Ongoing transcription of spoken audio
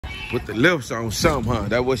Put the lips on some, huh?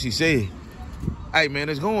 That's what she said. Hey, man,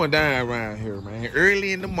 it's going down around here, man.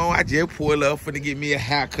 Early in the morning, I just pull up finna get me a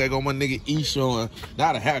haircut on my nigga E-Sean.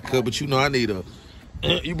 Not a haircut, but you know I need a...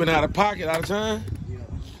 You been out of pocket all the time? Yeah.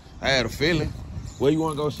 I had a feeling. Where you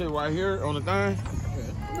want to go sit right here on the thing?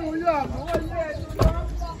 New York.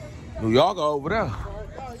 New York over there.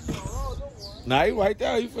 Nah, he right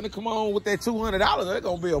there. You finna come on with that $200. That's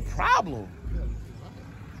gonna be a problem.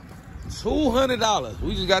 $200.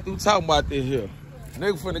 We just got through talking about this here.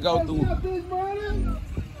 Nigga finna go through.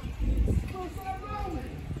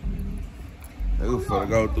 Nigga finna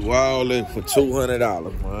go through all this for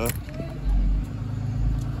 $200, man.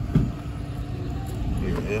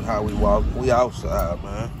 Yeah, that's how we walk. We outside,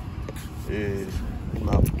 man. Yeah. You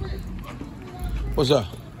know. What's up?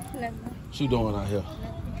 What you doing out here?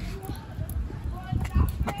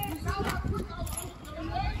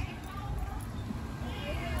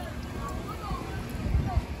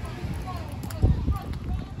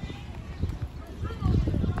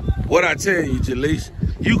 What I tell you, Jaleesa,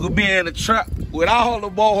 you could be in the trap with all the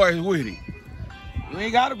boys with it. You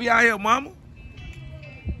ain't gotta be out here, mama.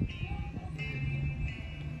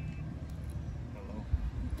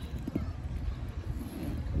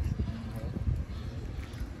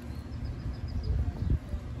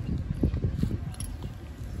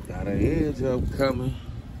 Got an edge up coming.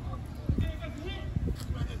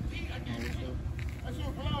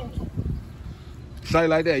 Say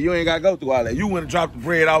like that. You ain't gotta go through all that. You wanna drop the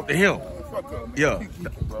bread off to him. Yeah.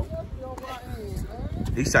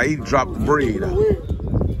 He said he dropped the bread off.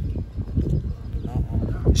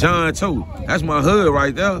 John too. That's my hood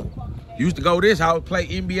right there. Used to go this house, play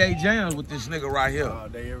NBA jams with this nigga right here. All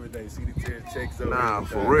day, every day. See the checks over. Nah,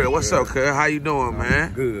 for real. What's up, cuz? How you doing,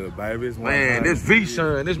 man? Good, baby. Man, this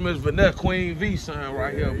V-son, this Miss Vanessa Queen V-son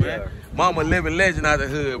right here, man. Mama living legend out the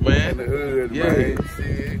hood, man. In the hood, yeah. Man.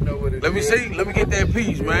 See, know what it Let me see. Let me get that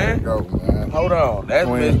piece, man. Go, man. Hold on. That's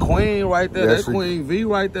Miss Queen right there. Yes, That's Queen V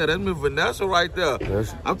right there. That's Miss Vanessa right there.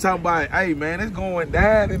 Yes. I'm talking about, hey, man, it's going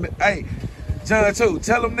down. Hey, John, too,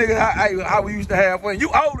 tell them niggas how we used to have fun.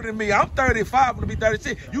 You older than me. I'm 35, I'm gonna be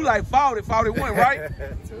 36. You like 40, 41, right?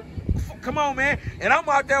 Come on, man. And I'm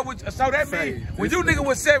out there with, so that means when you nigga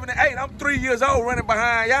was 7 and 8, I'm 3 years old running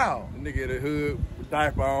behind y'all. Nigga in the hood with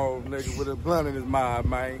diaper on, nigga with a blunt in his mind,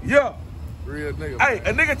 man. Yeah. Real nigga. Hey,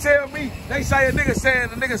 a nigga tell me, they say a nigga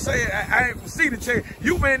say, I ain't see the chair.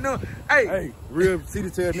 You been there. Hey, real see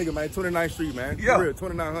the chair nigga, man. 29th Street, man. Yeah. Real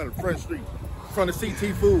 2900 Front Street. From the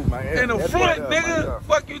CT food, man. In the front, nigga.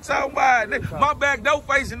 Fuck you talking about, nigga. My back door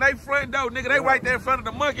facing they front door, nigga. They right there in front of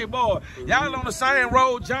the monkey boy. Y'all on the same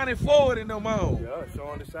road, Johnny Ford and them on. Yeah,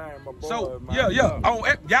 showing the shine, my boy. So, man. yeah. Y'all,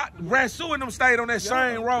 Rasu and them stayed on that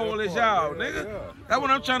same road as y'all, nigga. Yeah. That's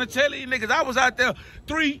what I'm trying to tell you, niggas. I was out there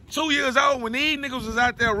 2 years old when these niggas was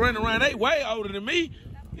out there running around. They way older than me.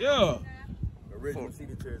 Yeah. Original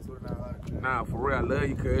CD chair, 2900. Nah, for real, I love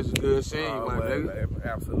you, cuz it's good seeing you, my nigga.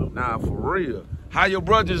 Absolutely. Nah, for real. How your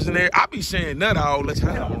brothers in there? I be saying nut all the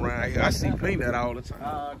time around here. I see peanut all the time.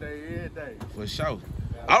 All day, every day. For sure.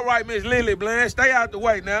 All right, Miss Lily Bland, stay out the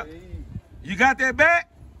way now. You got that back?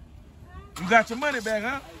 You got your money back,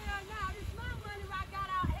 huh?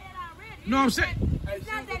 You know what I'm saying? It's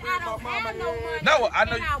not that I don't have no money. No, I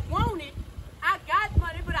know. I want it. I got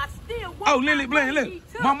money, but I still want it. Oh, Lily Bland, look.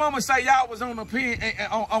 My mama say y'all was on the pen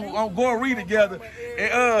on Goree together.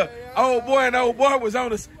 And old boy and old boy was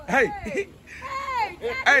on the hey.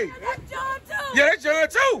 Hey. That's John too. Yeah, that's John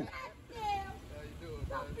too.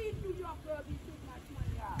 Don't be New York girl, be too much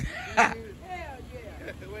money out. Hell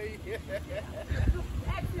yeah.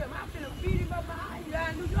 Ask him. I'm finna beat him up behind you. I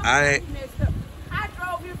New York. I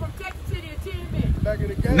drove here from Texas City in 10 minutes. Back in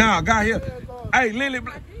the game. Nah, I got here. Hey, Lily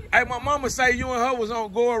Bland. Hey, my mama say you and her was on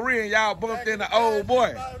Goree and y'all bumped into old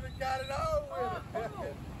boy.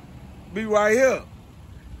 Be right here.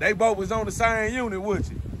 They both was on the same unit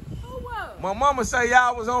with you. Who was? My mama say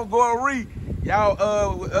y'all was on Goree. Y'all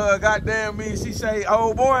goddamn me. She say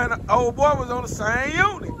old boy was on the same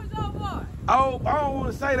unit. Who was old boy? Oh, I don't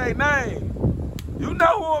want to say their name. You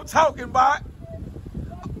know who I'm talking about.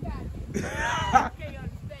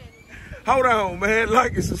 Hold on, man.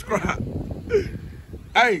 Like and subscribe.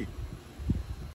 Hey,